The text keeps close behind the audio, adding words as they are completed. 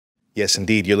Yes,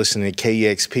 indeed. You're listening to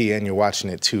KEXP and you're watching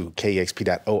it too.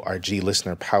 KEXP.org,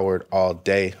 listener powered all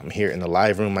day. I'm here in the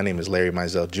live room. My name is Larry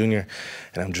Mizell Jr.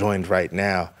 and I'm joined right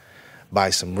now by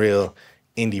some real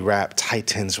indie rap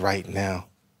titans right now.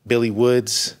 Billy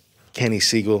Woods, Kenny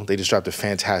Segal. They just dropped a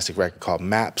fantastic record called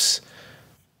Maps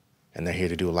and they're here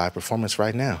to do a live performance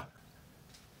right now.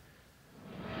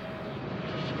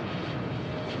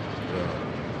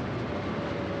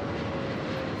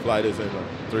 Flight is in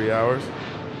 3 hours.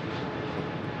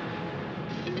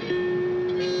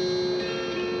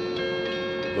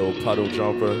 Little puddle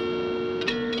jumper.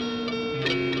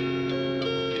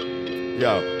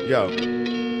 Yo.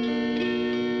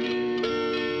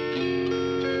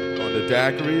 On the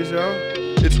daiquiris, yo.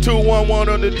 It's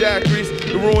 211 on the daiquiris.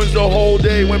 It ruins the whole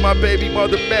day when my baby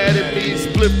mother mad at me.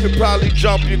 Spliff could probably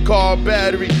jump your car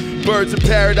battery. Birds of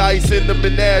paradise in the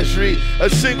menagerie. A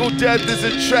single death is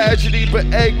a tragedy, but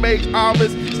egg makes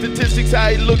omelets. Statistics how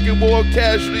he looking, war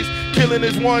casualties. Killing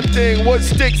is one thing, what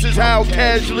sticks is how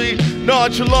casually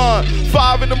nonchalant.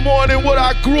 5 in the morning, what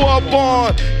I grew up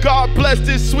on. God bless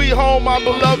this sweet home, my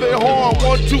beloved horn.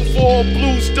 124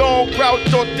 Bluestone,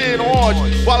 crouched on thin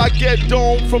orange. While I get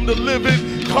domed from the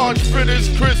living, conch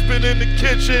fritters crisping in the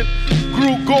kitchen.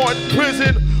 Grew Gordon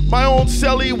prison. My own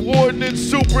celly warden and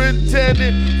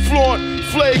superintendent, flaunt,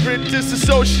 flagrant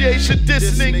disassociation,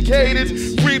 dissonant cadence,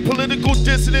 free political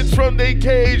dissonance from their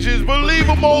cages. But leave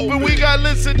them open, we got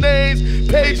listeners,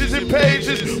 pages and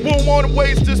pages. Won't want to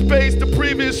waste the space the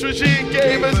previous regime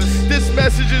gave us. This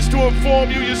message is to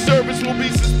inform you your service will be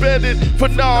suspended for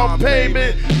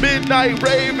non-payment. Midnight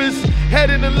ravens, head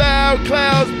in the loud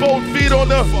clouds, both feet on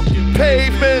the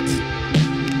pavement.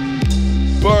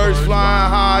 Birds flying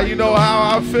high, you know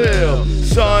how I feel.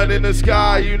 Sun in the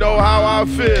sky, you know how I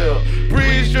feel.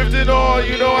 Breeze drifting on,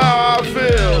 you know how I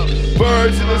feel.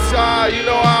 Birds in the sky, you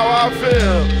know how I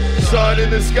feel. Sun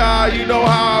in the sky, you know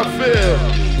how I feel.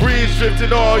 Breeze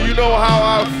drifting on, you know how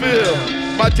I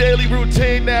feel. My daily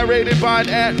routine narrated by an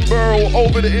Attenborough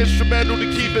over the instrumental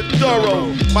to keep it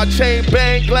thorough. My chain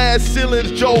bang glass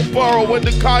ceilings, Joe Burrow. When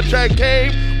the contract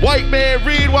came, white man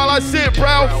read while I sit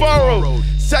brown furrowed.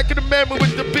 Second Amendment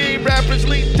with the beam, rappers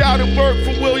leaned out and worked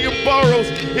for William Burroughs.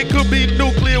 It could be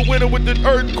nuclear winter with an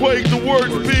earthquake. The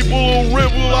words people will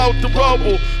rivel out the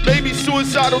rubble. Maybe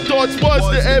suicidal thoughts was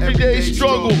the everyday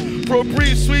struggle. For a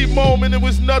brief sweet moment, it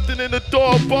was nothing in the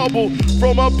thought bubble.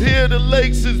 From up here, the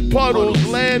lakes is puddles.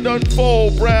 Land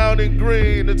unfold, brown and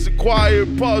green. It's a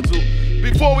quiet puzzle.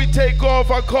 Before we take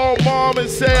off, I call mom and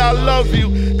say I love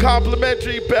you.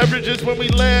 Complimentary beverages when we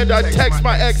land. I text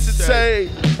my ex and say,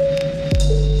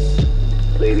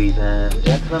 ladies and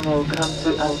gentlemen, welcome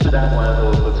to Amsterdam,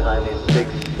 where local time is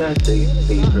 6:30.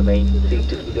 Please remain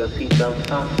seated with your seatbelt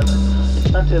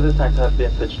fastened until the tach has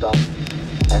been switched off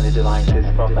and the devices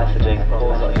from messaging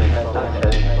pause on your head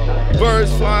access.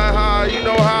 Birds flying high, you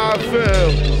know how I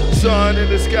feel. Sun in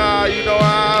the sky, you know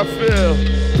how I feel.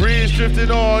 Breeze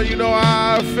drifting on, you know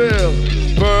how I feel.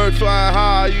 Birds flying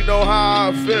high, you know how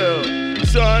I feel.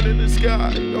 Sun in the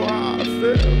sky, you know how I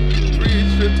feel.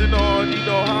 Breeze drifting on, you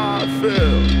know how I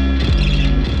feel.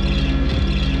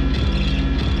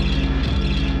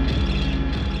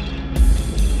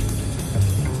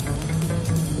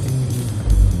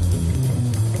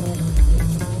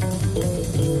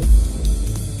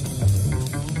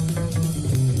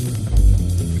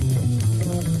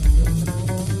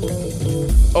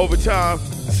 Over time,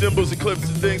 symbols eclipse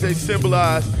the things they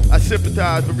symbolize. I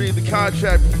sympathize, but read the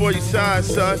contract before you sign,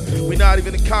 son. We not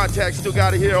even in contact, still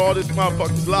gotta hear all this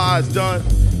motherfucker's lies done.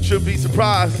 Should be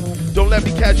surprised. Don't let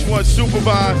me catch you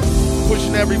unsupervised.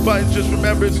 Pushing every button, just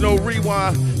remember it's no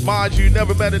rewind. Mind you,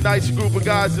 never met a nicer group of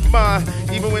guys than mine.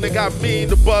 Even when it got mean,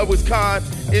 the bud was kind.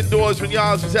 Indoors when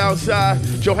y'all was outside.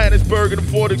 Johannesburg and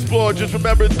the Ford Explorer, just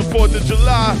remember it's the 4th of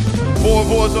July. More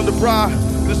wars on the bri.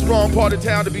 This wrong part of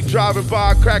town to be driving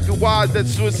by. Cracking wires, that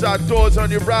suicide doors on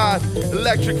your ride.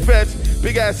 Electric fence,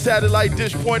 big ass satellite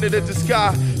dish pointed at the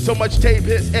sky. So much tape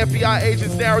hits, FBI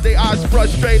agents narrow their eyes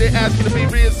frustrated, asking to be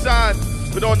reassigned.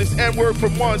 But on this N-word for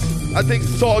months, I think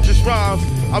it's all just rhymes.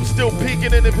 I'm still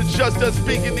peeking, and if it's just us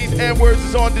speaking, these N-words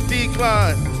is on the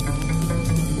decline.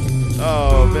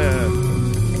 Oh man.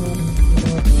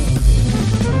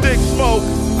 Thick smoke,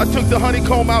 I took the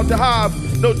honeycomb out the hive.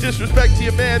 No disrespect to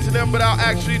your mans and them, but I'll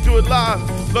actually do it live.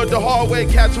 Learned the hard way,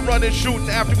 cats are running, shooting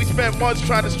after we spent months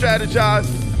trying to strategize.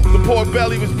 The pork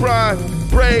belly was brine,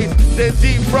 braised, then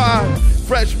deep fried.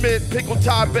 Fresh mint, pickled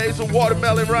Thai basil,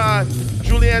 watermelon rind.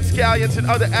 Julienne scallions and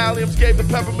other alliums gave the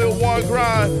peppermint one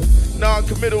grind.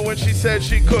 Non-committal when she said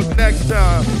she'd cook next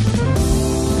time.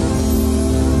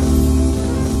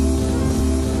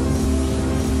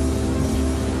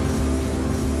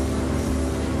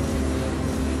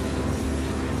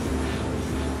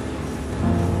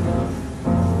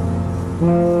 Those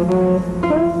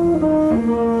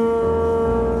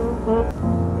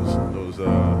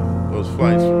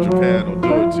flights from Japan will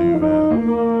do it to you, man.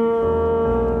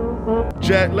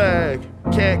 Jet lag,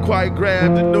 can't quite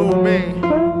grab the new me.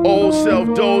 Old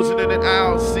self dozing in and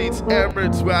out, seats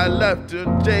Emirates where I left her.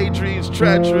 Daydreams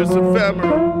treacherous,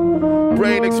 ephemeral.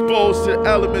 Brain exposed to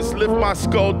elements, lift my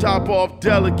skull top off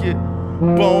delicate.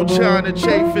 Bone china,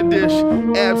 chafing dish,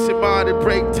 absent-minded,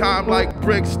 break time like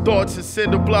bricks, thoughts and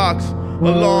cinder blocks.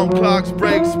 Alarm clocks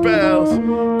break spells,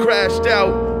 crashed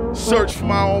out. Search for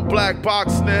my own black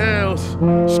box in the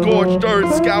hills. Scorched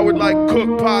earth, scoured like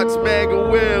cook pots,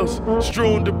 manga wheels,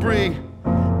 strewn debris.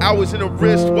 I was in a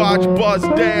wristwatch,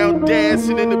 buzzed down,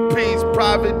 dancing in the peace.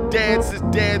 Private dances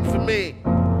dance for me.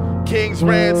 King's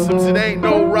ransoms, it ain't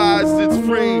no rise, it's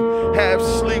free. Half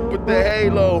sleep with the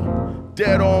halo,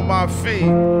 dead on my feet.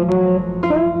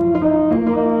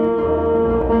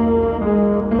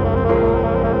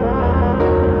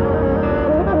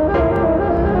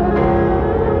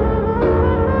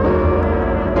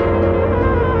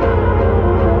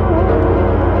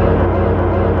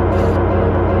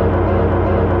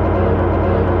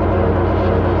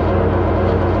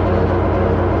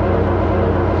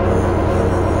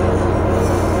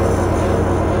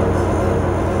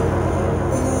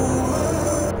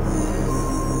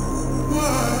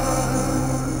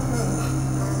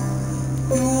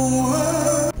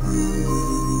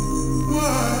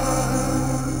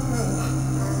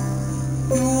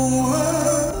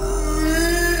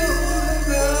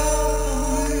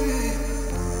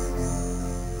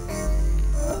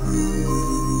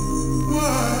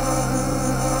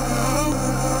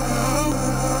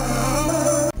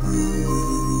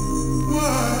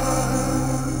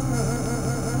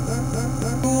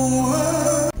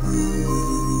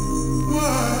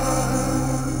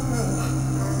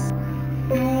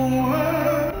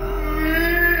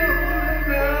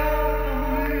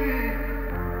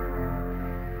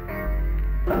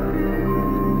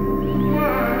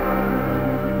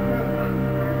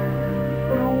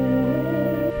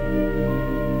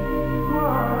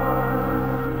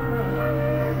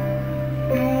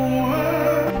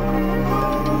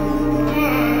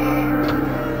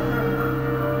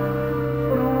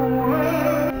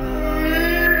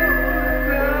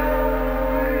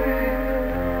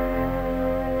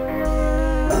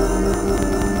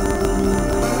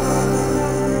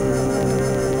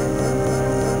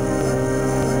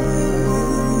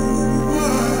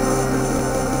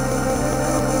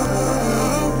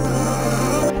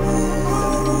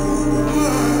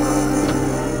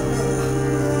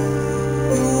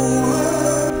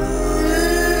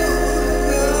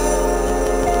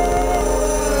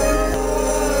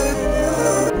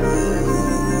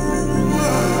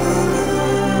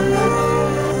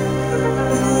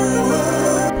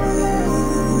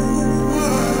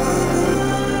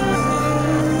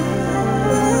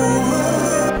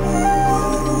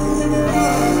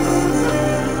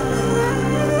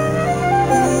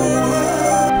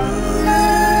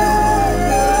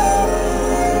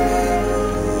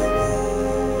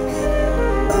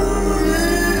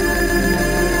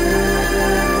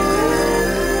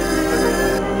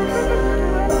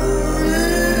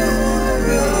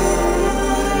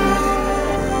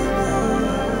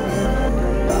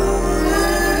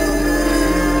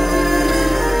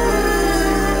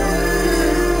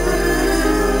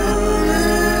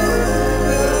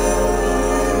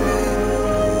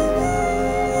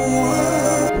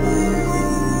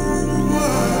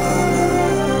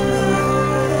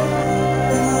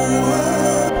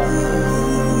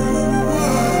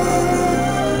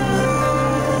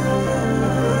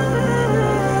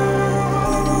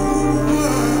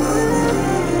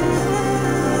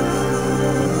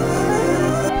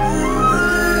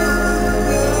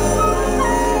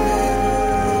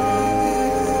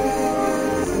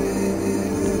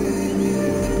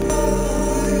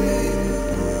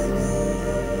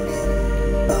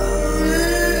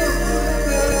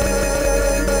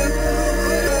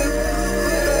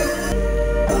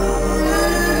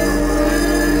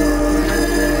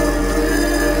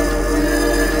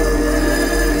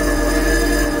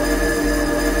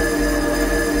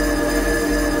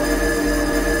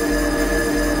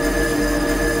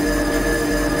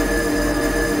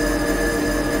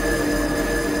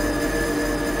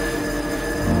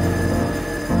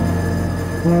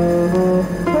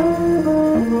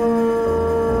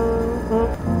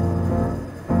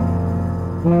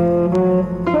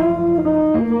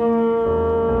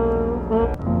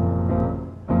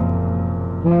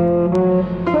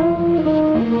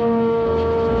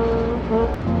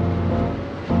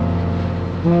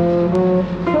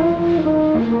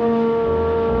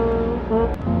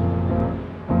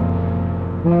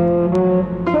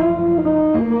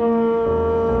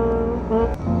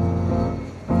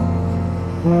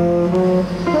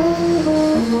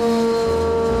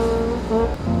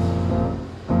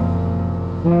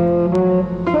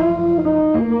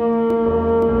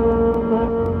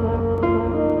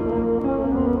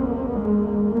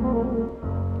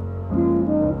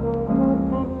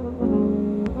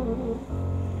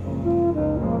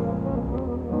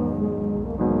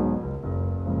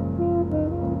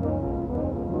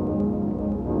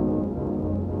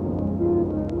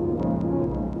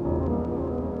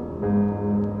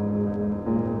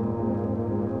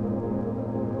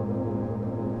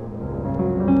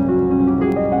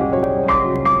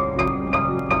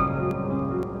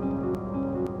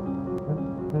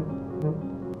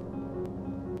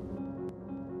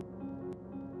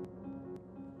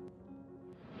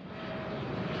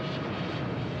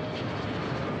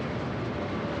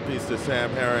 Peace to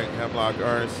Sam Herring, Hemlock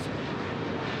Ernst.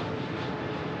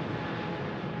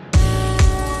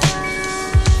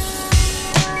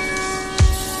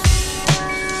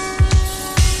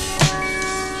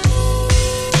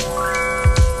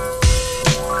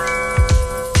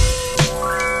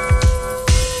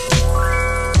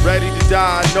 Ready to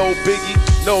die, no biggie,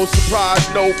 no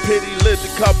surprise, no pity. Lived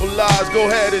a couple lives, go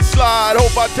ahead and slide.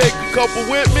 Hope I take a couple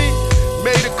with me.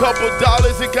 Made a couple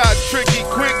dollars, it got tricky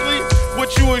quickly.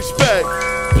 What you expect?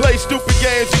 Play stupid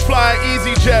games, you flying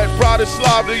EasyJet,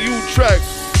 Bratislava to Utrecht.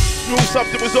 Knew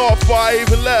something was off before I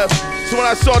even left. So when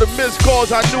I saw the missed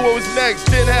calls, I knew it was next.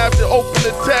 Didn't have to open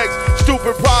the text.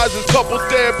 Stupid prizes, couples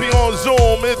therapy on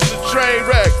Zoom. It's a train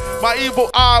wreck. My evil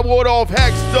eye ward off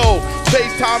hex though.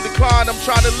 FaceTime decline, I'm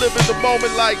trying to live in the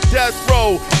moment like death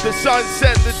row. The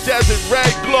sunset in the desert,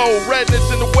 red glow. Redness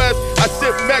in the west, I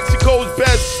sip Mexico's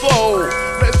best slow.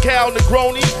 Mezcal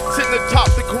Negroni, sitting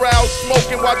atop the corral,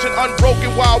 smoking, watching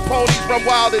unbroken wild ponies run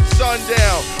wild at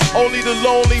sundown. Only the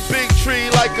lonely big tree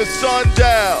like a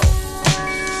sundial.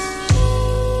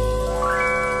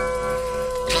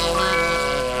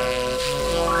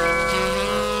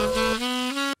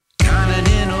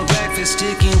 Continental breakfast,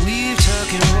 sticky weave,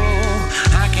 tuck and roll.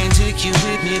 I can't take you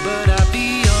with me, but I'll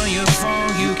be on your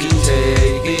phone. You can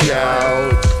Take me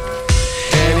out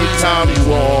anytime you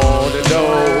wanna know.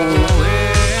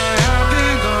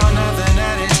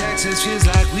 Feels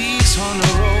like weeks on the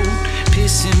road.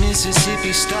 Pissing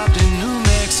Mississippi, stopped in New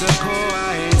Mexico.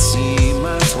 I ain't seen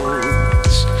my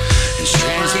folks. And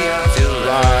strangely, I feel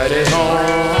Right at home.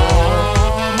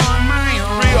 on my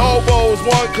own. 3 oboes,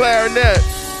 1 clarinet.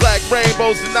 Black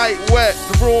rainbows, the night wet.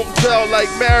 The room felt like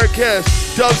Marrakesh.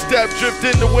 Dubstep drift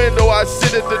in the window, I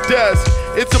sit at the desk.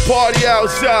 It's a party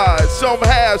outside. Some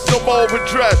have, some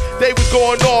overdressed. They was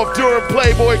going off during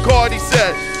Playboy Cardi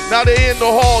set. Now they in the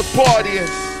halls partying.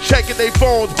 Checking their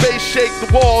phones, bass shake the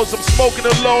walls. I'm smoking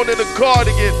alone in a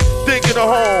cardigan, thinking of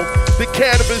home. The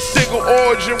cannabis single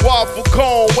origin waffle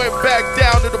cone. Went back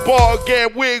down to the bar again,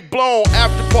 wig blown.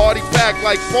 After party packed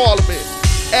like Parliament.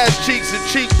 Ass cheeks and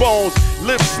cheekbones,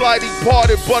 lips slightly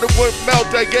parted, butter wouldn't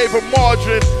melt. I gave her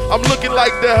margarine. I'm looking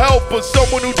like the helper,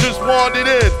 someone who just wandered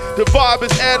in. The vibe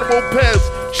is animal pets,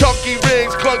 chunky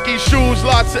rings, clunky shoes,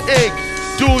 lots of ink.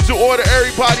 Dudes who order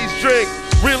everybody's drink.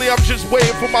 Really, I'm just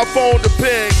waiting for my phone to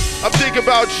ping. I'm thinking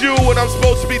about you when I'm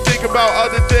supposed to be thinking about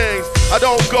other things. I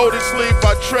don't go to sleep,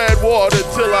 I tread water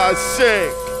till I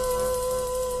sink.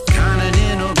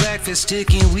 Continental breakfast,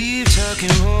 sticky weave, tuck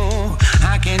and roll.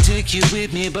 I can't take you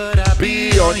with me, but I'll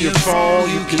Be on your phone,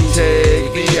 you can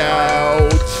take me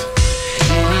out.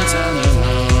 Anytime you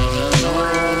wanna know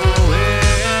where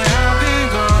I've been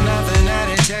gone, nothing out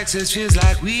in Texas feels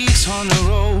like weeks on the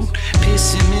road.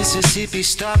 Pissing Mississippi,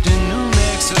 stopped in New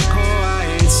Mexico.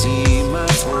 I ain't seen my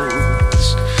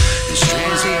folks. And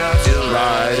strangely, I feel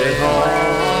Right at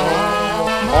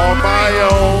home, on my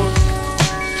own,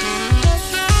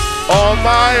 on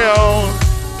my own,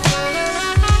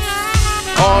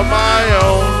 on my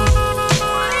own,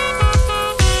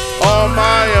 on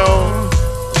my own.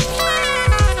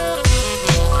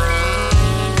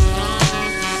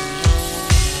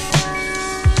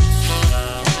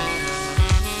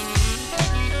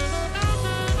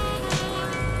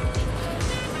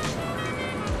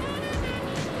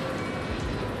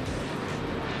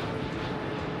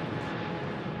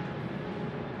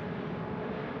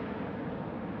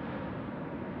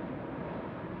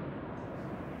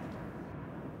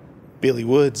 Billy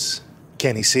Woods,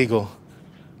 Kenny Segal,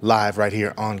 live right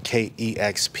here on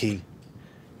KEXP.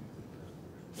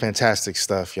 Fantastic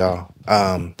stuff, y'all.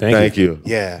 Thank you.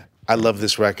 Yeah, I love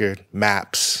this record,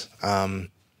 Maps.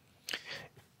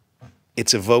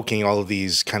 It's evoking all of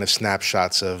these kind of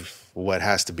snapshots of what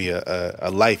has to be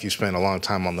a life you spent a long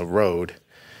time on the road.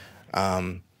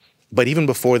 But even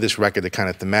before this record that kind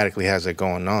of thematically has it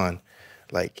going on,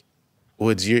 like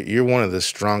Woods, you're one of the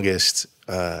strongest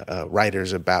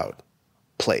writers about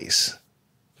place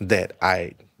that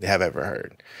I have ever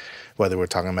heard. Whether we're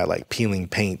talking about like peeling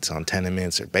paint on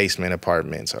tenements or basement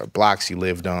apartments or blocks you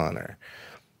lived on, or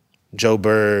Joe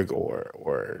Berg,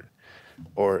 or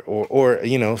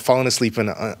you know, falling asleep on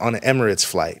an Emirates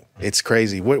flight. It's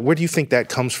crazy. Where do you think that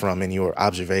comes from in your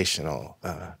observational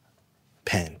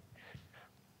pen?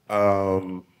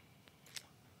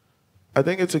 I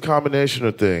think it's a combination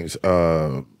of things.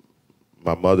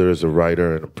 My mother is a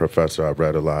writer and a professor. I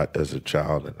read a lot as a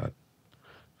child, and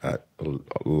a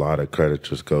lot of credit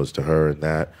just goes to her in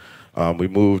that. We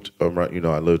moved around, you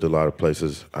know, I lived a lot of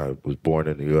places. I was born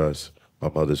in the U.S. My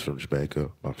mother's from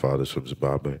Jamaica. My father's from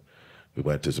Zimbabwe. We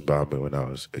went to Zimbabwe when I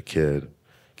was a kid,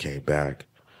 came back,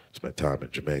 spent time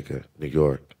in Jamaica, New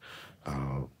York.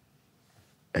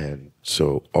 And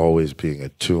so always being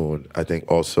attuned. I think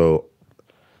also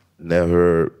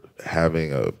never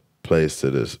having a place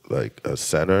that is like a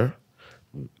center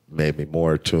made me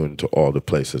more attuned to all the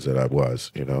places that I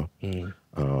was, you know?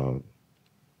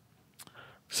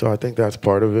 So I think that's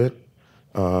part of it.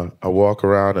 I walk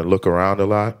around and look around a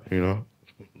lot, you know?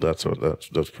 That's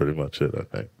pretty much it, I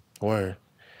think. Word.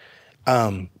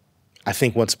 I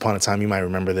think once upon a time, you might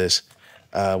remember this,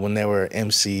 when there were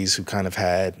MCs who kind of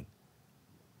had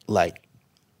like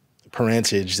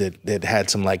parentage that had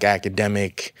some like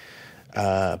academic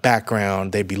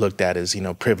background, they'd be looked at as, you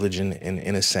know, privileged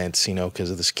in a sense, you know, because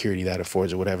of the security that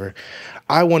affords or whatever.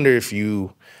 I wonder if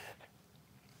you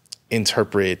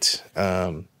interpret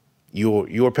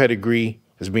your pedigree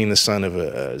as being the son of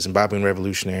a Zimbabwean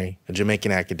revolutionary, a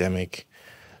Jamaican academic.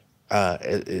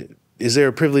 Is there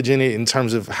a privilege in it in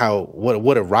terms of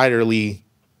what a writerly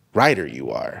writer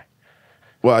you are?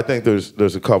 Well, I think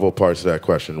there's a couple parts to that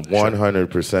question.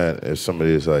 100%, if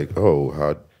somebody is like, oh,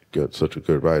 how good, such a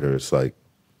good writer, it's like,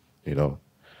 you know,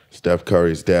 Steph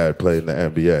Curry's dad played in the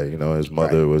NBA. You know, his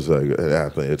mother was like an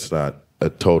athlete. It's not a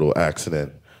total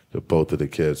accident to both of the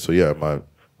kids. So yeah,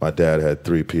 my dad had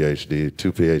 3 PhDs,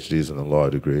 2 PhDs and a law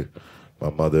degree.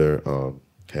 My mother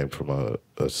came from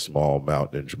a small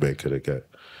mountain in Jamaica to get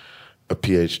a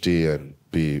PhD and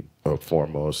be a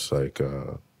foremost like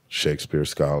Shakespeare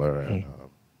scholar and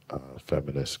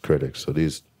feminist critic.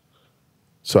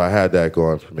 So I had that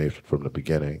going for me from the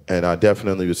beginning. And I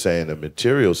definitely would say in a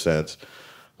material sense,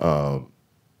 when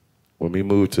we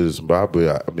moved to Zimbabwe,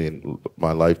 I mean,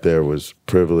 my life there was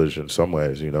privileged in some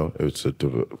ways, you know. It was,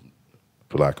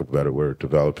 for lack of a better word,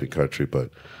 developing country,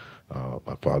 but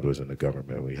my father was in the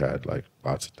government. We had like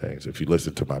lots of things. If you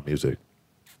listen to my music.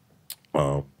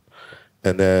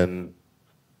 And then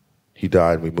he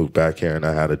died and we moved back here and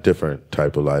I had a different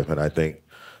type of life. And I think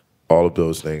all of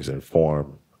those things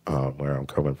inform where I'm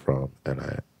coming from. And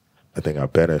I think I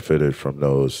benefited from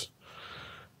those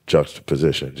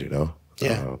juxtapositions, you know?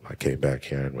 Yeah. I came back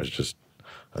here and was just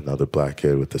another black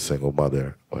kid with a single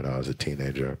mother when I was a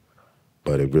teenager.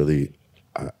 But it really,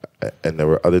 and there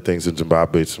were other things in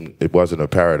Zimbabwe. It wasn't a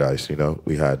paradise, you know?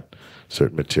 We had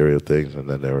certain material things, and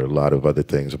then there were a lot of other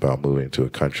things about moving to a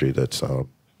country that's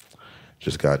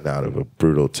just gotten out of a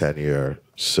brutal 10-year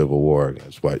civil war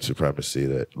against white supremacy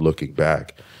that, looking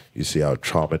back, you see how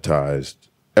traumatized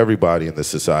everybody in the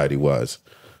society was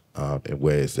in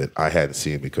ways that I hadn't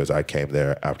seen because I came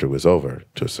there after it was over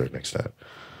to a certain extent.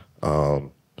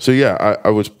 So yeah, I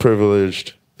was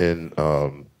privileged in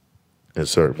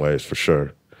certain ways for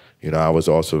sure. You know, I was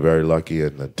also very lucky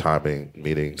in the timing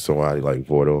meeting somebody like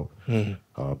Vorto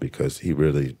because he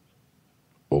really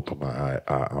opened my eye.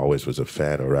 I always was a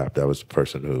fan of rap. That was the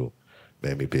person who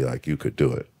made me be like, you could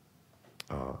do it.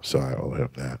 So I owe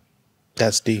him that.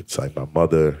 That's deep. It's like my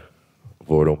mother,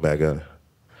 Vorto Mega.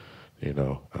 You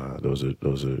know, those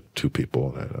are two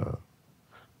people that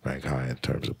rank high in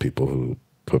terms of people who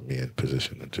put me in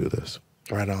position to do this.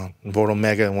 Right on. Vorto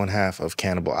Mega, one half of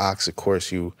Cannibal Ox. Of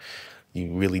course, you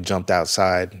really jumped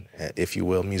outside, if you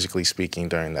will, musically speaking,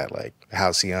 during that like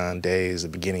Halcyon days, the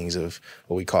beginnings of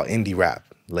what we call indie rap,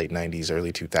 late 90s,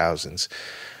 early 2000s,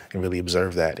 and really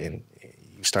observed that. And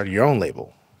you started your own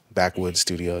label, Backwoods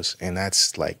Studios, and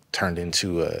that's like turned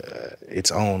into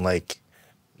its own like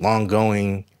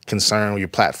long-going concern where you're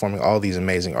platforming all these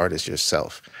amazing artists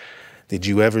yourself. Did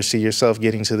you ever see yourself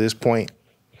getting to this point?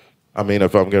 I mean,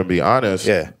 if I'm going to be honest,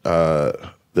 yeah.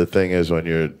 The thing is when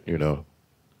you're,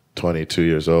 22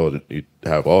 years old, you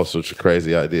have all sorts of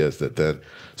crazy ideas that then...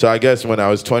 So I guess when I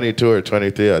was 22 or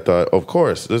 23, I thought, of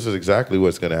course, this is exactly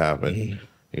what's going to happen.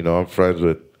 I'm friends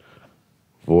with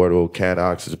Vorto,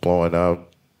 Canox is blowing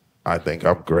up. I think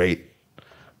I'm great.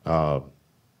 And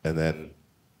then,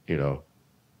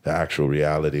 the actual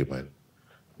reality when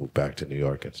moved back to New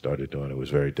York and started doing it. It was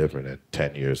very different. And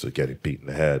 10 years of getting beat in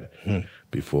the head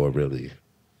before really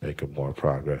making more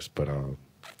progress. But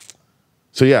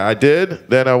so yeah, I did.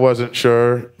 Then I wasn't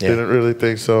sure. Didn't really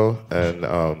think so. And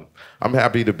I'm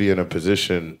happy to be in a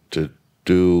position to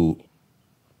do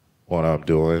what I'm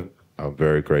doing. I'm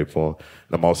very grateful.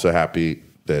 And I'm also happy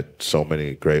that so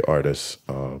many great artists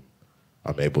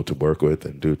I'm able to work with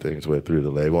and do things with through the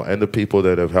label, and the people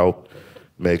that have helped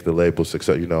make the label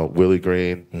success. You know, Willie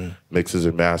Green mixes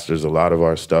and masters a lot of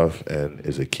our stuff and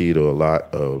is a key to a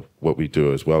lot of what we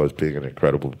do, as well as being an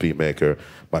incredible beat maker.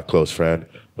 My close friend,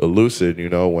 Elucid, you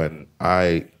know, when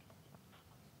I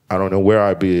don't know where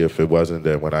I'd be if it wasn't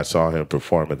that when I saw him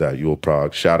perform at that Yule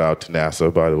Prague. Shout out to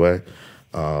NASA, by the way.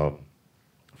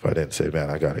 If I didn't say,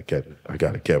 man, I gotta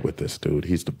get with this dude.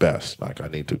 He's the best. Like I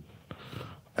need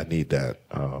that.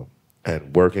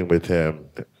 And working with him,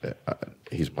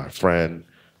 he's my friend.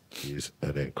 He's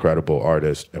an incredible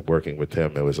artist. And working with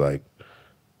him, it was like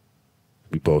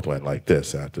we both went like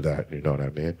this after that. You know what I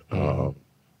mean?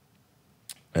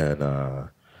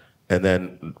 And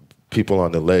then people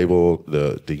on the label,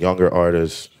 the younger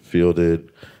artists,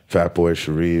 Fielded, Fatboy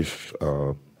Sharif,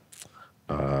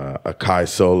 Akai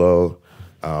Solo,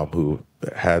 who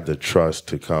had the trust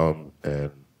to come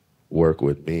and work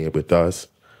with me and with us.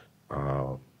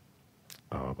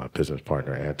 My business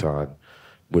partner, Anton,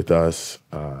 with us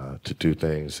to do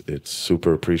things. It's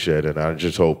super appreciated. And I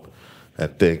just hope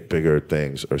and think bigger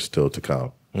things are still to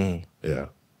come. Yeah.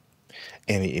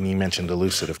 And you mentioned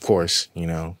Elucid, of course, you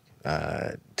know,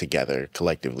 together,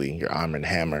 collectively, your Arm and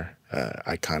Hammer,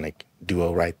 iconic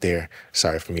duo right there.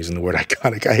 Sorry for using the word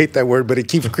iconic. I hate that word, but it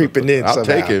keeps creeping in. I'll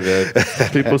take it, man.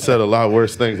 People said a lot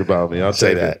worse things about me. I'll say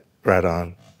take that. it. Right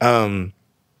on.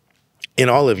 In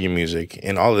all of your music,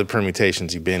 in all of the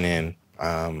permutations you've been in,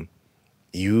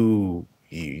 your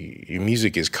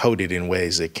music is coded in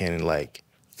ways that can like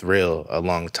thrill a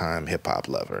longtime hip hop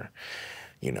lover.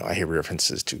 You know, I hear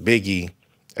references to Biggie,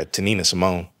 to Nina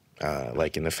Simone,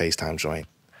 like in the FaceTime joint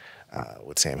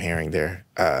with Sam Herring there,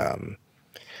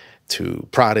 to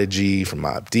Prodigy from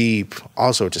Mobb Deep,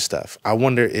 all sorts of stuff. I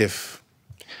wonder if,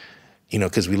 you know,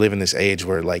 because we live in this age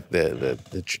where like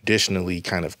the traditionally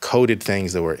kind of coded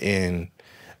things that were in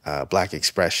Black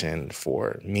expression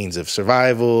for means of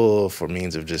survival, for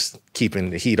means of just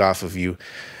keeping the heat off of you,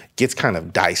 gets kind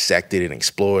of dissected and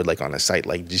explored like on a site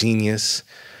like Genius.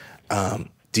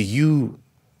 Do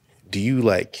you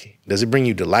like, does it bring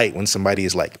you delight when somebody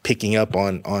is like picking up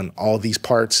on all these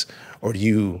parts, or do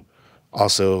you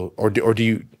also, or do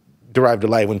you derive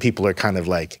delight when people are kind of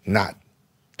like not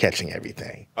catching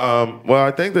everything? Well,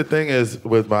 I think the thing is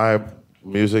with my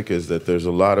music is that there's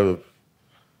a lot of,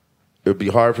 it'd be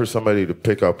hard for somebody to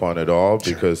pick up on it all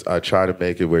because I try to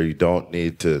make it where you don't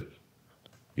need to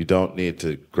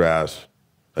grasp,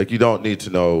 like you don't need to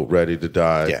know Ready to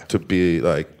Die to be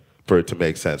like, for it to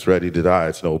make sense. Ready to Die,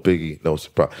 it's no biggie, no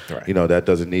surprise. Right. You know, that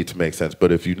doesn't need to make sense.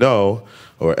 But if you know,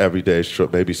 or Everyday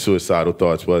Struggle, maybe Suicidal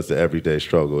Thoughts was the Everyday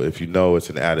Struggle. If you know, it's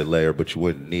an added layer, but you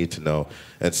wouldn't need to know.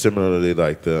 And similarly,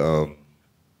 like the,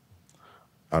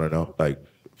 I don't know, like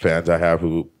fans I have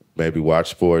who maybe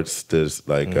watch sports, there's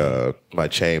like my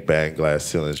Chain Bang Glass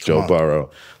Ceilings, Joe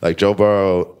Burrow. Like Joe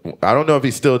Burrow, I don't know if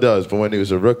he still does, but when he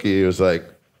was a rookie, he was like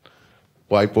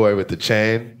white boy with the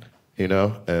chain. You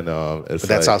know, and it's but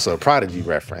that's like, also a Prodigy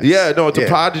reference. Yeah, no, it's a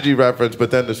Prodigy reference,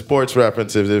 but then the sports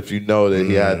reference is if you know that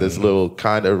he had this little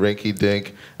kind of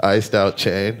rinky-dink iced out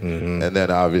chain, and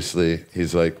then obviously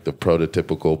he's like the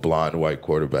prototypical blonde white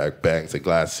quarterback, bangs a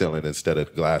glass ceiling instead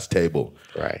of glass table,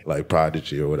 right? Like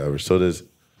Prodigy or whatever. So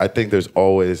I think there's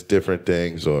always different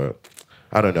things, or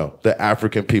I don't know, the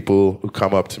African people who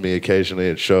come up to me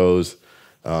occasionally at shows.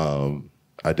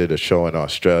 I did a show in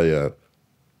Australia.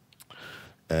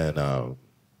 And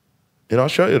in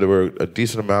Australia, there were a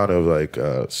decent amount of like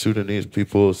Sudanese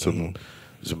people, some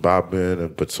Zimbabwean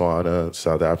and Botswana,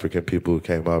 South African people who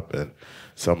came up, and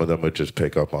some of them would just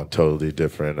pick up on totally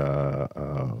different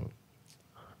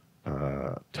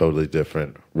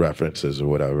references or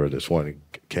whatever. This one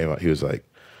came out, he was like,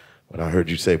 when I heard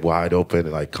you say wide open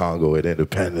and like Congo at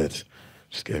independence,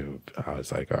 I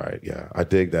was like, all right, yeah, I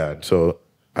dig that. So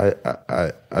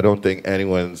I don't think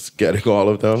anyone's getting all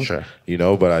of them, you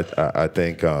know, but I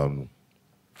think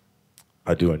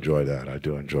I do enjoy that. I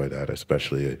do enjoy that,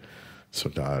 especially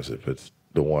sometimes if it's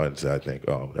the ones that I think,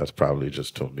 oh, that's probably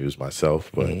just to amuse myself,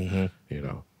 but, you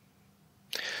know.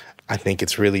 I think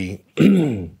it's really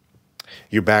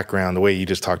your background, the way you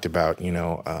just talked about, you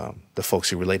know, the folks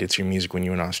who related to your music when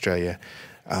you were in Australia,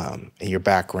 and your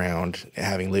background,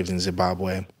 having lived in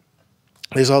Zimbabwe.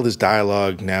 There's all this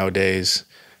dialogue nowadays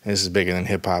and this is bigger than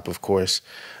hip hop, of course,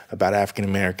 about African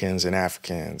Americans and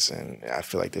Africans, and I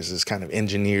feel like there's this kind of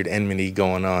engineered enmity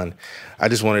going on. I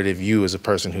just wondered if you, as a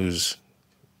person who's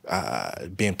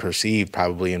being perceived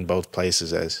probably in both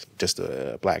places as just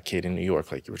a black kid in New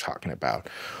York, like you were talking about,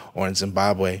 or in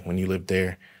Zimbabwe when you lived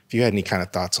there, if you had any kind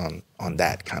of thoughts on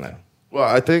that kind of. Well,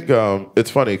 I think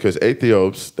it's funny because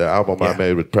Ethiops, the album I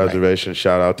made with Preservation,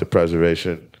 shout out to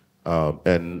Preservation,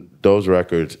 and those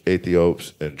records,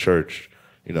 Ethiops and Church,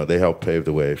 you know, they helped pave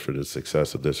the way for the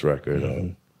success of this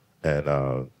record. And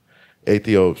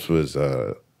Ethiops was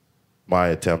my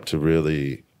attempt to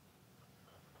really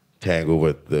tangle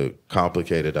with the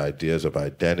complicated ideas of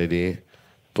identity,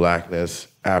 blackness,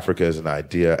 Africa as an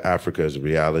idea, Africa as a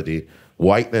reality,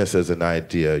 whiteness as an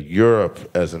idea, Europe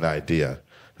as an idea.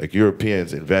 Like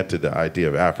Europeans invented the idea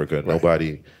of Africa. Right.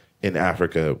 Nobody in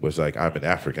Africa was like, I'm an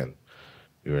African.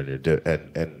 You're in your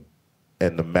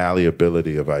and the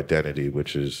malleability of identity,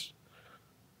 which is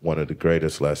one of the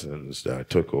greatest lessons that I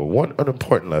took, or an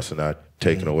important lesson I've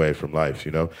taken away from life.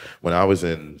 You know, when I was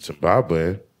in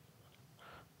Zimbabwe,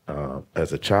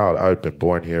 as a child, I had been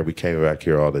born here. We came back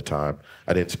here all the time.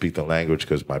 I didn't speak the language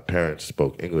because my parents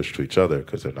spoke English to each other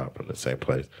because they're not from the same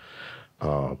place.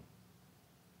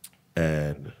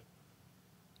 And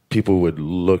people would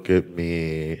look at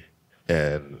me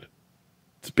and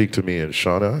speak to me in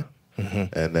Shona.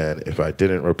 And then if I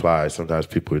didn't reply, sometimes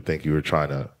people would think you were trying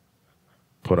to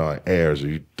put on airs, or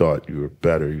you thought you were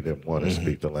better. You didn't want to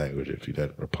speak the language if you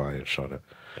didn't reply in Shona.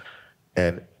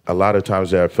 And a lot of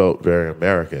times I felt very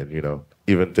American, you know,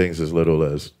 even things as little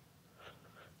as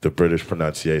the British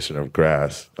pronunciation of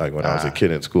grass. Like when I was a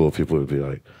kid in school, people would be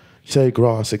like, say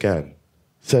grass again,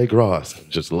 say grass.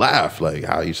 Just laugh, like,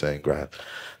 how are you saying grass?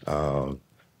 And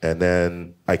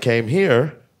then I came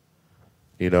here,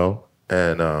 you know,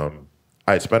 and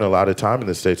I spent a lot of time in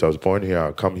the States. I was born here.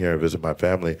 I'd come here and visit my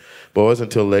family. But it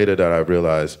wasn't until later that I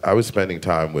realized I was spending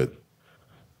time with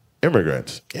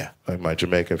immigrants. Yeah. Like my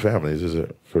Jamaican family, these are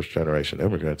first-generation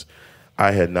immigrants.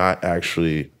 I had not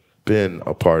actually been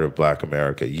a part of Black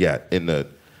America yet in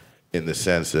the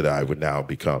sense that I would now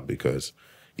become, because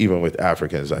even with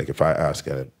Africans, like if I ask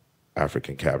an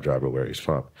African cab driver where he's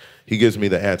from, he gives me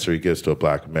the answer he gives to a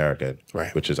Black American,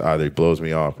 right, which is either he blows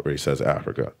me off or he says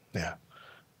Africa. Yeah.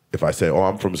 If I say, oh,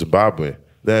 I'm from Zimbabwe,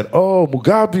 then, oh,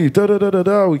 Mugabe,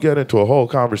 da-da-da-da-da, we get into a whole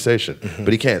conversation.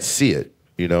 But he can't see it,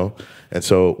 you know? And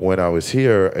so when I was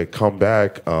here, I come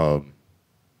back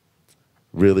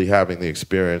really having the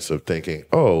experience of thinking,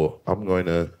 oh, I'm going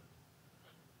to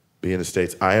be in the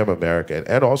States. I am American.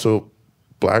 And also,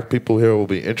 Black people here will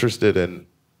be interested in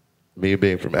me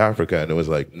being from Africa. And it was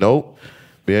like, nope.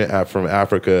 Being from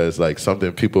Africa is like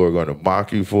something people are going to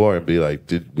mock you for and be like,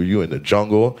 were you in the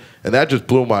jungle? And that just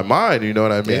blew my mind, you know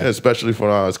what I mean? Yeah. Especially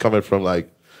when I was coming from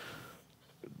like,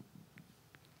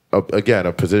 again,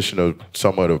 a position of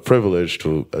somewhat of privilege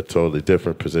to a totally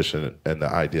different position. And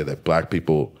the idea that Black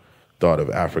people thought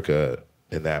of Africa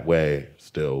in that way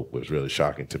still was really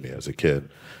shocking to me as a kid.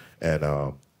 And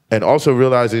also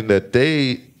realizing that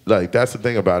that's the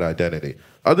thing about identity.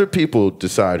 Other people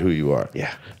decide who you are.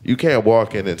 Yeah. You can't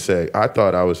walk in and say, I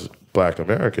thought I was Black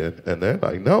American, and they're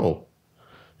like, no.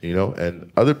 You know,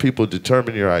 and other people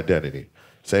determine your identity.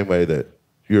 Same way that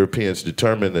Europeans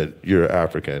determine that you're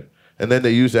African. And then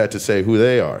they use that to say who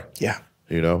they are. Yeah.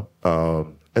 You know?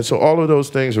 And so all of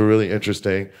those things were really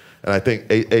interesting. And I think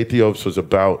Ethiops was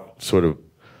about sort of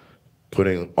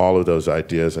putting all of those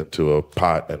ideas into a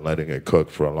pot and letting it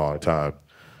cook for a long time,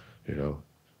 you know?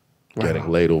 Wow. Getting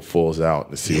ladlefuls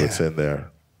out to see what's in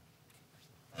there.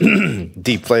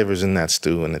 Deep flavors in that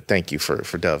stew, and thank you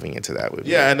for delving into that with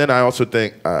me. Yeah, and then I also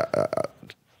think,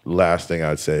 last thing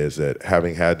I'd say is that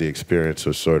having had the experience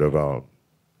of sort of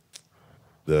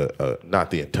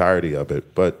not the entirety of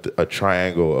it, but a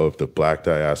triangle of the Black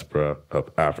diaspora of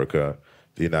Africa,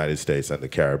 the United States, and the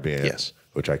Caribbean, yes,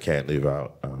 which I can't leave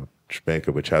out,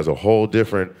 Jamaica, which has a whole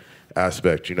different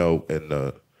aspect, you know,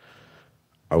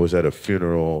 I was at a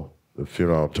funeral, the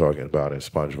funeral I'm talking about in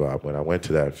SpongeBob. When I went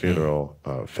to that funeral,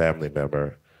 a family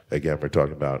member, again, we're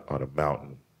talking about on a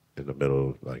mountain in the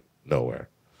middle of like nowhere.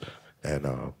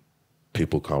 And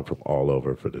people come from all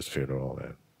over for this funeral.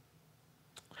 And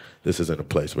this isn't a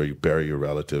place where you bury your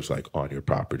relatives like on your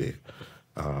property.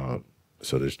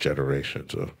 So there's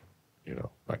generations of, you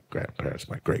know, my grandparents,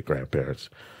 my great-grandparents,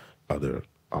 other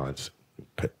aunts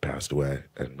passed away.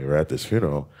 And we were at this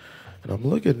funeral. And I'm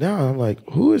looking now, and I'm like,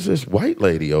 who is this white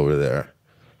lady over there?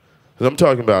 Because I'm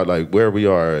talking about, like, where we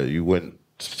are, you wouldn't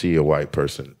see a white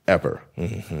person ever.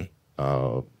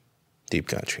 Deep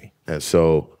country. And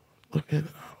so, looking,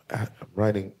 I'm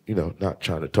writing, you know, not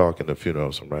trying to talk in the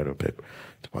funeral, so I'm writing a paper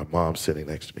to my mom sitting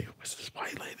next to me. What's this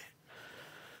white lady?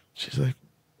 She's like,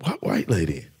 what white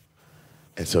lady?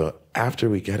 And so after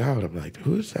we get out, I'm like,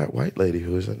 who is that white lady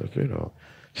who was in the funeral?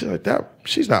 She's like,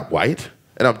 she's not white.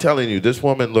 And I'm telling you, this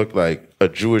woman looked like a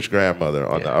Jewish grandmother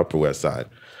on the Upper West Side.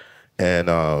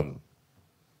 And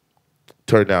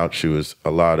turned out she was,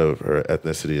 a lot of her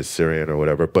ethnicity is Syrian or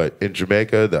whatever. But in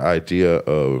Jamaica, the idea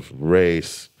of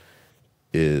race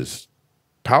is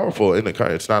powerful in the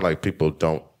country. It's not like people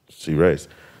don't see race,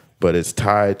 but it's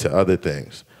tied to other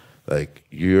things. Like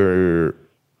your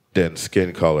than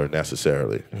skin color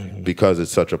necessarily, because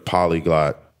it's such a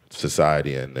polyglot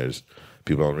society, and there's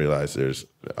people don't realize there's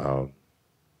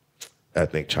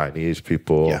ethnic Chinese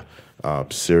people,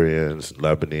 Syrians,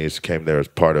 Lebanese came there as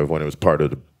part of when it was part of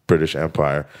the British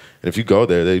Empire. And if you go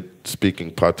there, they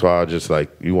speaking patois just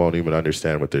like you won't even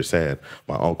understand what they're saying.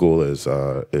 My uncle is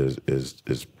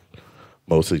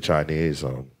mostly Chinese,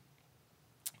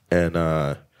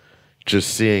 and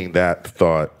just seeing that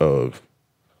thought of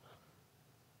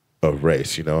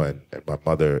race, you know, and my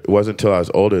mother, it wasn't until I was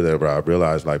older that I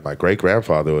realized like my great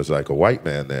grandfather was like a white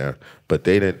man there, but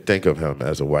they didn't think of him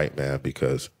as a white man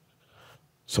because,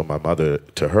 so my mother,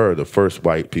 to her, the first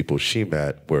white people she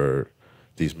met were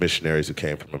these missionaries who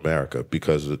came from America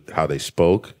because of how they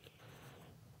spoke,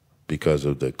 because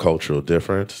of the cultural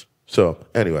difference. So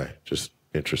anyway, just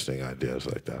interesting ideas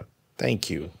like that.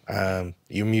 Thank you.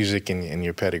 Your music and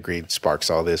your pedigree sparks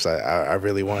all this. I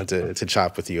really wanted to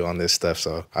chop with you on this stuff,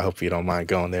 so I hope you don't mind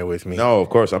going there with me. No, of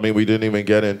course. I mean, we didn't even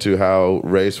get into how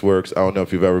race works. I don't know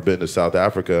if you've ever been to South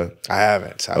Africa. I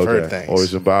haven't. I've heard things. Or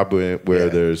Zimbabwe, where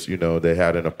there's, you know, they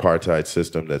had an apartheid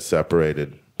system that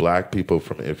separated black people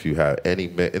from, if you have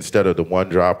any, instead of the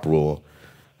one-drop rule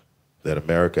that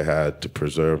America had to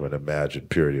preserve an imagined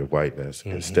purity of whiteness,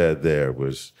 instead there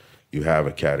was, you have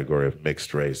a category of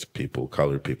mixed race people,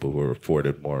 colored people who are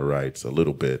afforded more rights a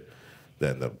little bit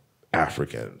than the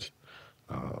Africans.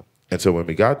 And so when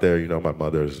we got there, you know, my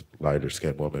mother's lighter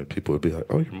skinned woman, people would be like,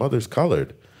 oh, your mother's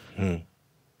colored and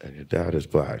your dad is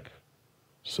black.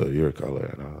 So you're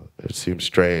colored. And it seems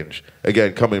strange,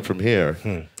 again, coming from here.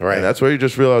 Right. And that's where you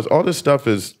just realize all this stuff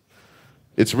is,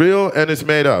 it's real and it's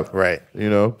made up. Right. You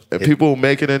know, and people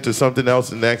make it into something else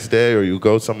the next day, or you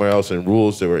go somewhere else and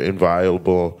rules that were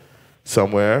inviolable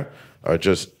somewhere are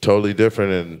just totally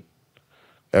different, and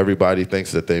everybody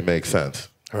thinks that they make sense.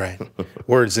 Right.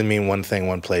 Words that mean one thing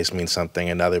one place mean something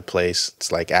another place.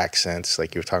 It's like accents,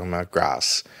 like you were talking about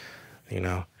grass, you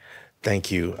know.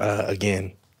 Thank you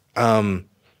again. I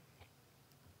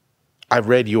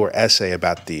read your essay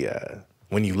about the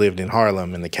when you lived in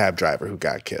Harlem and the cab driver who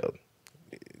got killed.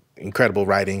 Incredible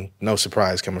writing, no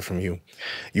surprise coming from you.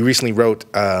 You recently wrote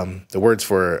the words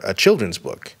for a children's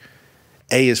book.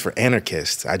 A is for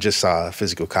anarchist. I just saw a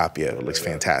physical copy of it. It looks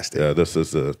fantastic. Yeah, this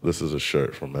is a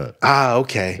shirt from that. Ah,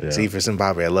 okay. Yeah. See, for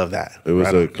Zimbabwe, I love that. It was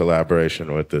a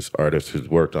collaboration with this artist who's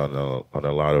worked on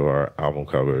a lot of our album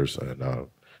covers, and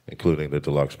including the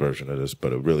deluxe version of this.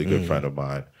 But a really good friend of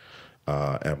mine,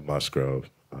 M. Musgrove,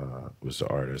 was the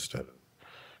artist, and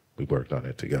we worked on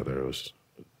it together. It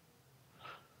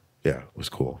was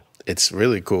cool. It's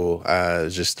really cool.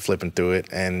 Just flipping through it,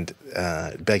 and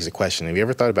it begs the question: have you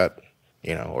ever thought about,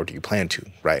 you know, or do you plan to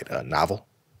write a novel?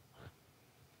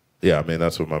 Yeah, I mean,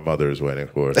 that's what my mother is waiting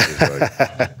for. She's like,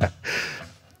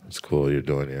 it's cool, you're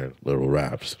doing your little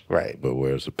raps. Right. But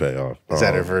where's the payoff? Is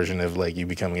that a version of, like, you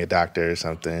becoming a doctor or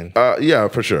something? Yeah,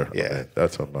 for sure. Yeah. I mean,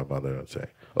 that's what my mother would say.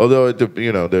 Although,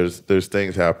 you know, there's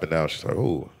things happen now. She's like,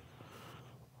 ooh,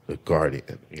 the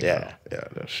Guardian. You know?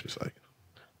 Yeah, she's like,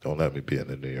 don't let me be in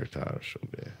the New York Times. She'll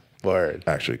be. Word.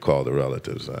 Actually call the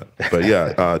relatives then. But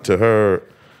yeah, to her,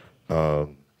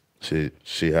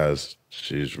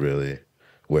 she's really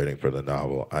waiting for the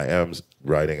novel. I am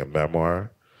writing a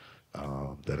memoir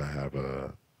that I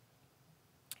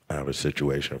have a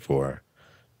situation for,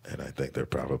 and I think they're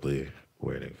probably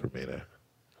waiting for me to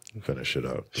finish it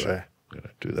up. So sure. I'm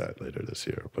gonna do that later this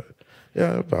year. But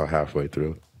yeah, about halfway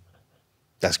through.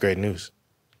 That's great news.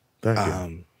 Thank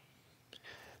you.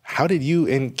 How did you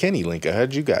and Kenny link? How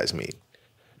did you guys meet?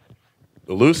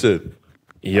 Lucid.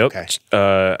 Yep. Okay.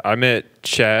 I met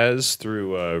Chaz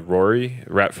through Rory,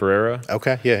 Rat Ferreira.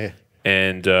 Okay, yeah.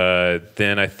 And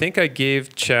then I think I gave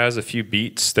Chaz a few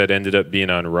beats that ended up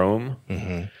being on Rome.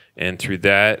 And through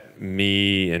that,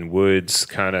 me and Woods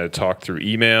kind of talked through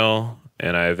email.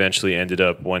 And I eventually ended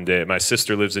up one day, my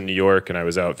sister lives in New York, and I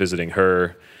was out visiting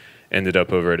her, ended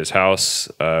up over at his house.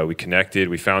 We connected.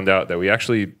 We found out that we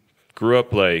actually grew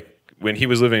up like when he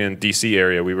was living in D.C.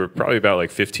 area, we were probably about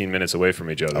like 15 minutes away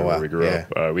from each other where we grew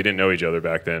up. We didn't know each other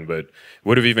back then, but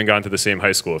would have even gone to the same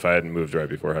high school if I hadn't moved right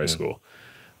before high school.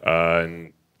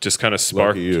 And just kind of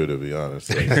sparked. Lucky you, to be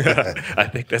honest. I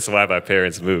think that's why my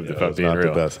parents moved, if I'm being real.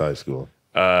 Not the best high school.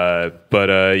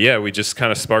 Yeah, we just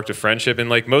kind of sparked a friendship. And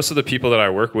like most of the people that I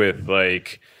work with,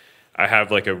 like I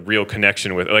have like a real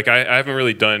connection with. Like I haven't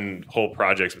really done whole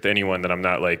projects with anyone that I'm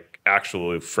not like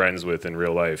actually friends with in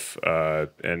real life,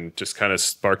 and just kind of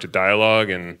sparked a dialogue.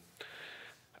 And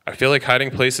I feel like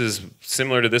Hiding Place is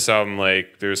similar to this album.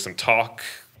 Like there's some talk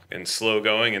and slow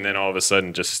going, and then all of a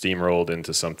sudden just steamrolled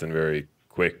into something very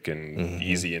quick and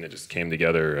easy, and it just came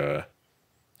together.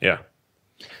 Yeah.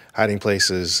 Hiding Place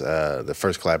is the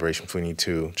first collaboration between you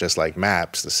two, just like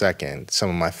Maps, the second. Some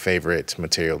of my favorite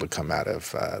material to come out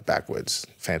of Backwoods.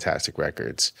 Fantastic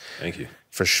records. Thank you.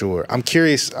 For sure. I'm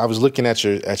curious. I was looking at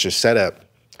your setup.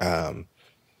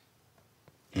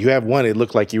 You have one. It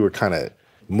looked like you were kind of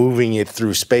moving it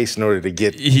through space in order to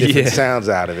get different sounds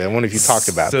out of it. I wonder if you talked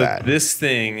about that. So this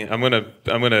thing, I'm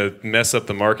gonna mess up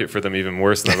the market for them even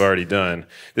worse than I've already done.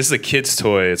 This is a kid's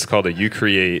toy. It's called a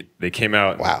Ucreate. They came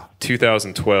out in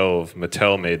 2012.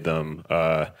 Mattel made them.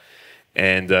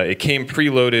 And it came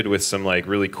preloaded with some like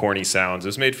really corny sounds. It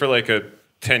was made for like a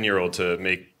 10-year-old to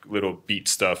make little beat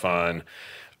stuff on.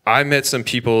 I met some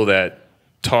people that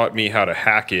taught me how to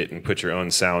hack it and put your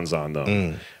own sounds on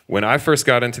them. When I first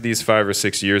got into these 5 or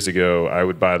 6 years ago, I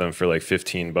would buy them for like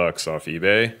 $15 off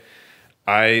eBay.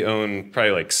 I own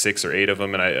probably like 6 or 8 of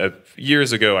them, and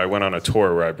years ago I went on a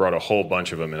tour where I brought a whole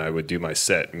bunch of them, and I would do my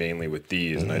set mainly with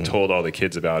these, and I told all the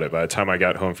kids about it. By the time I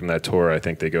got home from that tour, I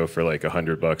think they go for like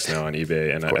 $100 now on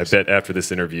eBay, and I bet after this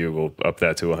interview we'll up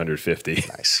that to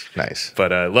 $150. Nice.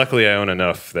 But luckily I own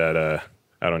enough that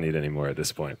I don't need any more at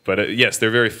this point. But yes,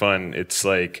 they're very fun. It's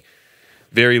like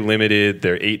very limited.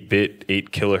 They're 8-bit,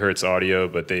 8 kilohertz audio,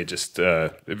 but they just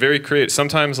very creative.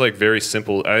 Sometimes like very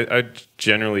simple. I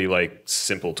generally like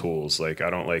simple tools. Like I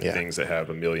don't like things that have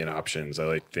a million options. I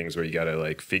like things where you got to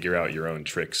like figure out your own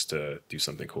tricks to do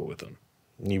something cool with them.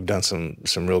 You've done some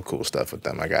real cool stuff with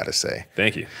them, I gotta say.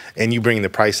 Thank you. And you bring the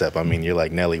price up. I mean, you're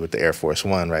like Nelly with the Air Force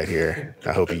One right here.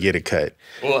 I hope you get a cut.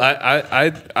 Well,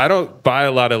 I don't buy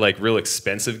a lot of like real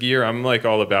expensive gear. I'm like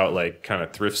all about like kind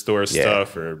of thrift store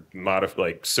stuff or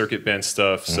like circuit bent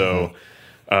stuff. So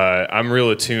I'm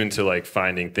real attuned to like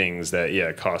finding things that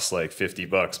cost like $50,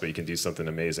 but you can do something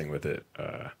amazing with it.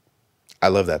 I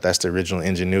love that. That's the original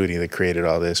ingenuity that created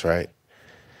all this, right?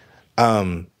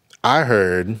 I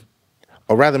heard.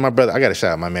 Or rather, my brother, I got to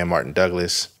shout out my man Martin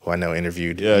Douglas, who I know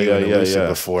interviewed you and Lucy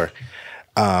before.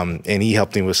 And he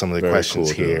helped me with some of the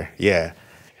questions here. Dude. Yeah.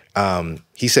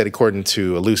 He said, according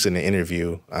to Alusa in the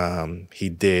interview he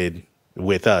did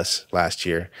with us last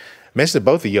year, mentioned that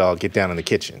both of y'all get down in the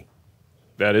kitchen.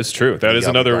 That is true. That is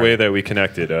another way that we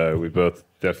connected. We both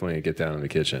definitely get down in the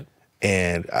kitchen.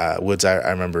 And Woods,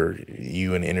 I remember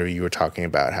you in the interview, you were talking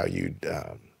about how you'd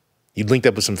linked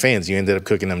up with some fans. You ended up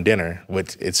cooking them dinner,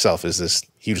 which itself is this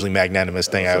hugely magnanimous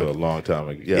thing. That was a long time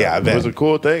ago. Yeah, it was a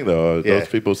cool thing, though. Those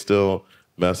people still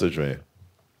message me.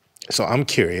 So I'm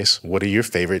curious, what are your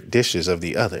favorite dishes of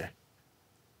the other?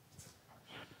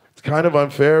 It's kind of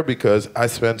unfair because I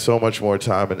spend so much more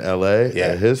time in L.A.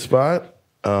 at his spot.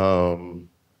 I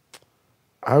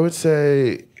would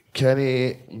say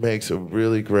Kenny makes a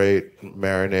really great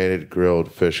marinated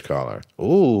grilled fish collar.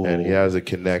 Ooh. And he has a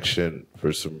connection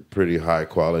for some pretty high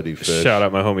quality fish. Shout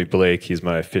out my homie Blake. He's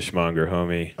my fishmonger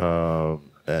homie.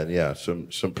 And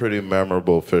some pretty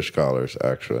memorable fish collars,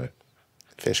 actually.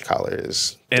 Fish collar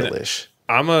is delish.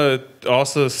 I'm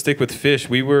also stick with fish.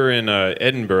 We were in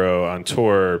Edinburgh on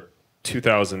tour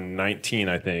 2019,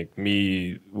 I think.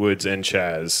 Me, Woods, and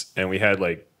Chaz. And we had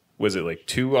was it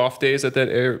 2 off days at that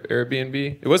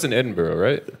Airbnb? It was in Edinburgh,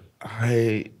 right?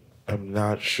 I am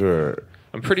not sure.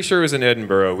 I'm pretty sure it was in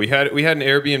Edinburgh. We had an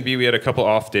Airbnb. We had a couple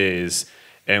off days,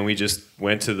 and we just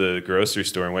went to the grocery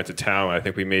store and went to town. I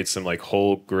think we made some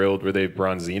whole grilled. Were they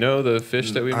branzino, the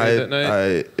fish that we made that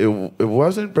night? It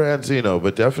wasn't branzino,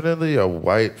 but definitely a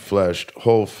white fleshed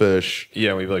whole fish.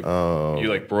 Yeah, we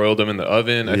you broiled them in the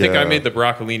oven. I think I made the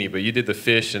broccolini, but you did the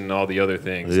fish and all the other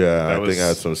things. Yeah, I think I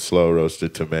had some slow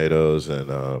roasted tomatoes,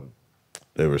 and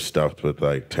they were stuffed with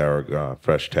tarragon,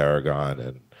 fresh tarragon,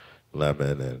 and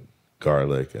lemon and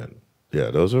garlic, and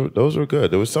those were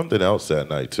good. There was something else that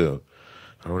night too.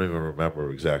 I don't even remember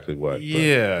exactly what.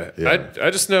 Yeah. I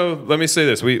just know. Let me say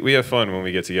this: we have fun when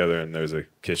we get together, and there's a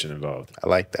kitchen involved. I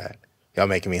like that. Y'all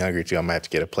making me hungry too. I might have to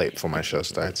get a plate before my show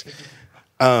starts.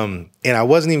 And I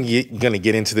wasn't even going to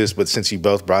get into this, but since you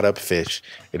both brought up fish,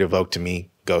 it evoked to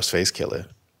me Ghostface Killer,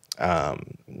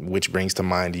 which brings to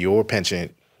mind your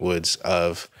penchant Woods,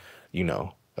 of,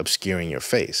 obscuring your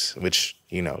face, which,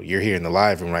 you're here in the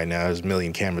live room right now. There's a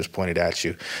million cameras pointed at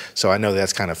you. So I know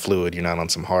that's kind of fluid. You're not on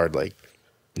some hard, like,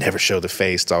 never show the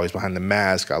face. It's always behind the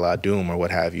mask, a la Doom or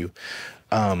what have you.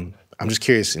 I'm just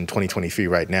curious in 2023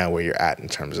 right now where you're at in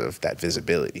terms of that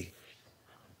visibility.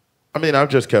 I mean, I've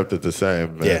just kept it the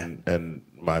same. Yeah. And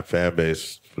my fan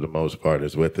base, for the most part,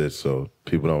 is with it. So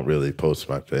people don't really post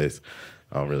my face.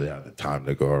 I don't really have the time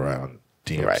to go around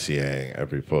DMCAing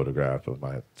every photograph of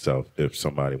myself. If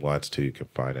somebody wants to, you can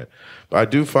find it. But I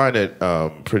do find it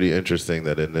pretty interesting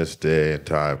that in this day and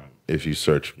time, if you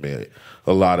search me,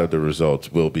 a lot of the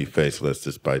results will be faceless,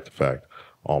 despite the fact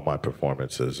all my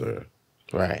performances are,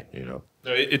 right.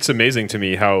 It's amazing to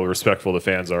me how respectful the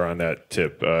fans are on that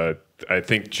tip. I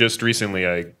think just recently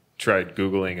I tried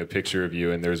Googling a picture of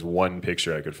you, and there's one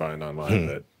picture I could find online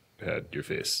that had your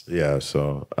face. Yeah,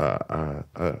 so I'm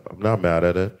not mad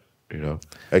at it.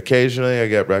 Occasionally I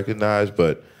get recognized,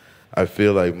 but I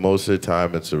feel like most of the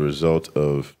time it's a result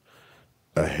of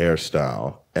a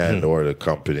hairstyle and or the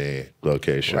company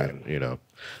location. Right.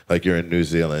 Like you're in New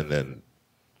Zealand and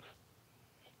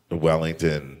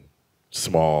Wellington,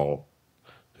 small.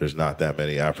 There's not that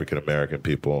many African American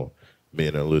people. Me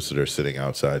and Lucid are sitting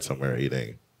outside somewhere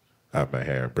eating. I have my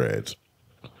hair in braids.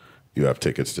 You have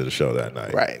tickets to the show that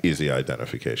night. Right. Easy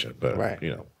identification. But right.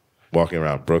 Walking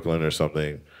around Brooklyn or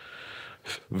something,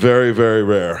 very, very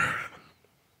rare.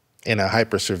 In a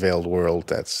hyper surveilled world,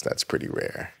 that's pretty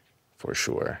rare, for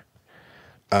sure.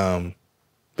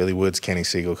 Billy Woods, Kenny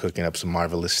Segal cooking up some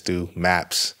marvelous stew.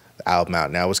 Maps, the album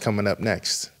out now. What's coming up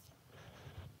next?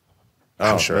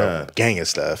 I'm sure a gang of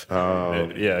stuff.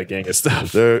 Yeah, gang of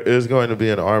stuff. There is going to be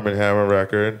an Arm & Hammer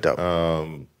record.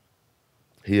 Dope.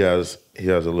 He has a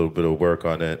little bit of work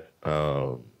on it.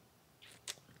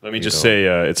 Let me just say,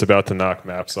 it's about to knock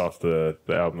Maps off the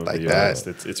album of the year list.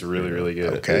 It's really, really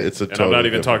good. Okay. And I'm not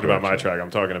even talking about my track. I'm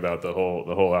talking about the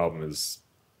whole album is.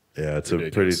 Yeah, it's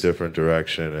ridiculous. A pretty different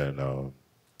direction, and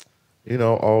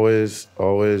always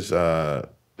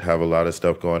have a lot of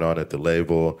stuff going on at the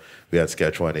label. We had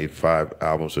Sketch 185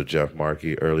 albums with Jeff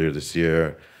Markey earlier this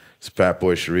year.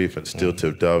 Fatboy Sharif and Steel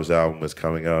Tip Dove's album is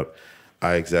coming up.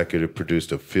 I executive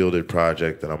produced a Fielded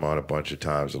project that I'm on a bunch of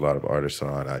times. A lot of artists are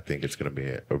on. I think it's going to be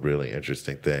a really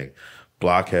interesting thing.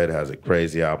 Blockhead has a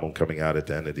crazy album coming out at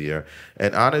the end of the year.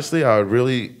 And honestly, I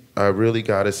really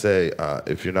got to say,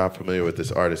 if you're not familiar with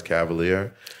this artist,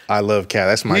 Cavalier. I love Cav.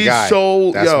 That's my he's guy.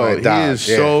 He is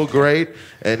so great.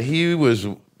 And he was,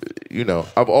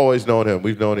 I've always known him.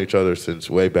 We've known each other since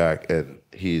way back. And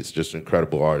he's just an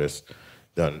incredible artist.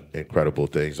 Done incredible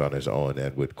things on his own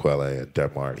and with Quelle and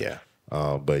Denmark. Yeah.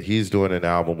 But he's doing an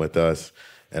album with us.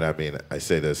 And I mean, I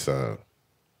say this, a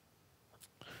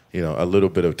little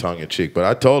bit of tongue in cheek. But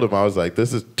I told him, I was like,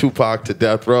 this is Tupac to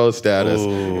Death Row status.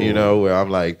 Ooh. Where I'm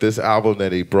like, this album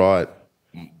that he brought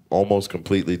almost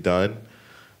completely done.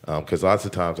 Because lots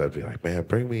of times I'd be like, man,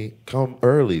 come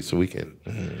early so we can.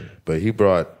 Mm-hmm. But he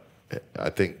brought, I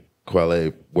think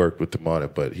Quelle worked with him on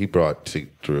it, but he brought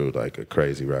through like a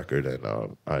crazy record.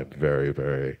 And I'm very,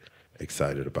 very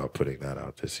excited about putting that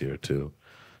out this year too.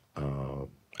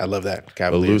 I love that.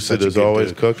 Cavalier Lucid is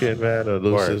always cooking, man.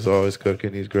 Lucid is always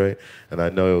cooking. He's great. And I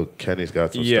know Kenny's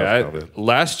got some stuff coming.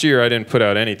 Last year I didn't put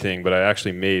out anything, but I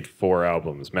actually made 4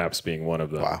 albums, Maps being one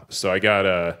of them. Wow. So I got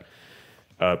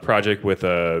a project with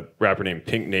a rapper named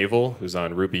Pink Navel, who's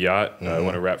on Ruby Yacht,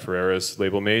 one of Rap Ferreira's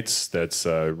label mates. That's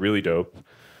really dope.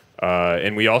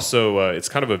 And we also, it's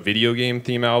kind of a video game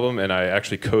theme album, and I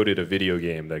actually coded a video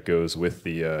game that goes with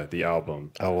the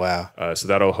album. Oh, wow. So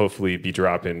that'll hopefully be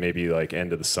dropping maybe like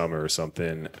end of the summer or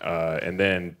something. And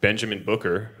then Benjamin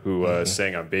Booker, who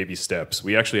sang on Baby Steps,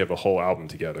 we actually have a whole album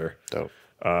together. Dope.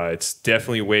 It's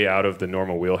definitely way out of the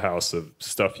normal wheelhouse of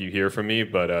stuff you hear from me,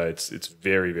 but it's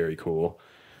very, very cool.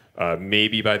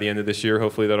 Maybe by the end of this year,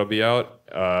 hopefully that'll be out.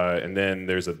 And then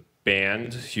there's a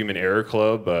band, Human Error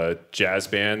Club, a jazz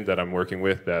band that I'm working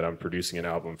with, that I'm producing an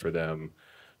album for them.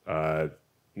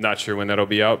 Not sure when that'll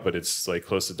be out, but it's like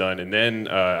close to done. And then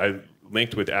I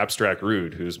linked with Abstract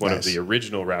Rude, who's one of the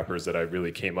original rappers that I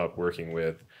really came up working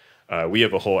with. We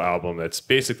have a whole album that's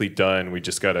basically done. We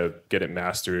just got to get it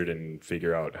mastered and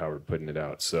figure out how we're putting it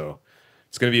out. So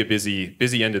it's going to be a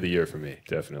busy end of the year for me,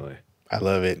 definitely. I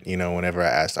love it. Whenever I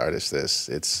ask artists this,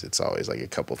 it's always like a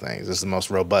couple things. This is the most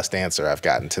robust answer I've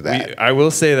gotten to that. I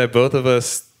will say that both of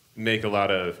us have a lot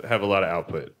of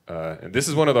output, and this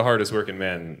is one of the hardest working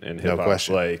men in hip hop. No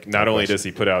question. Like, not only does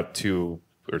he put out 2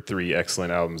 or 3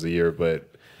 excellent albums a year,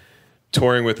 but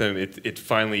touring with him, it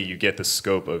finally, you get the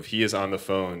scope of, he is on the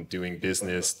phone doing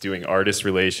business, doing artist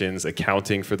relations,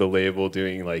 accounting for the label,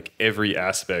 doing like every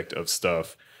aspect of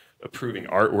stuff approving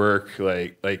artwork.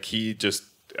 Like he just,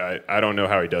 I don't know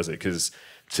how he does it, because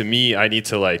to me, I need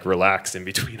to like relax in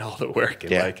between all the work,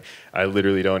 and like I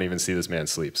literally don't even see this man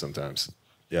sleep sometimes.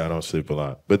 Yeah, I don't sleep a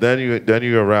lot. But then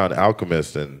you're around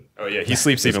Alchemist, and oh yeah, he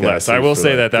sleeps even less. I will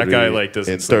say that guy like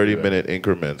doesn't in sleep 30-minute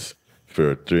increments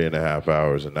for 3.5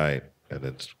 hours a night, and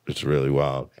it's really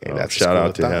wild. Shout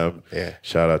out to him. Yeah.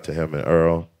 Shout out to him and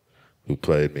Earl, who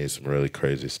played me some really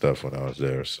crazy stuff when I was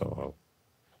there. So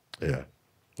yeah,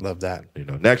 love that.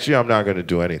 Next year I'm not going to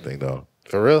do anything though.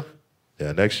 For real?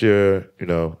 Yeah, next year,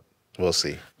 we'll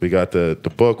see. We got the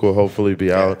book will hopefully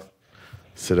be out.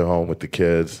 Sit at home with the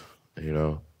kids,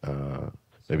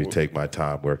 maybe take my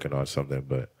time working on something.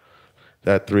 But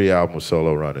that 3-album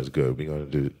solo run is good. We're going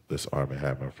to do this Arm &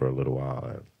 Hammer for a little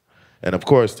while. And of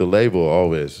course, the label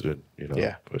always,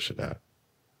 pushing that.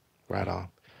 Right on.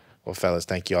 Well, fellas,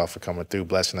 thank you all for coming through,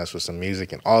 blessing us with some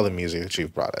music and all the music that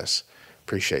you've brought us.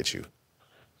 Appreciate you.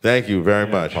 Thank you very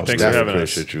much. Thanks for having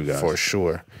us. Appreciate you guys. For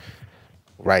sure.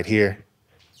 Right here,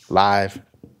 live,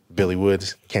 Billy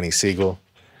Woods, Kenny Segal.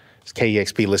 It's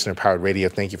KEXP Listener Powered Radio.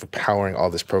 Thank you for powering all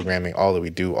this programming, all that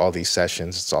we do, all these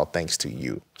sessions. It's all thanks to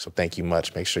you. So thank you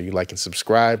much. Make sure you like and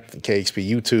subscribe to KEXP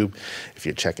YouTube if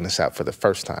you're checking us out for the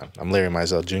first time. I'm Larry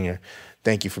Mizell Jr.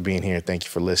 Thank you for being here. Thank you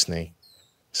for listening.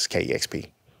 This is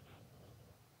KEXP.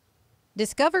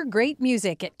 Discover great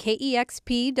music at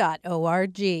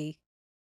KEXP.org.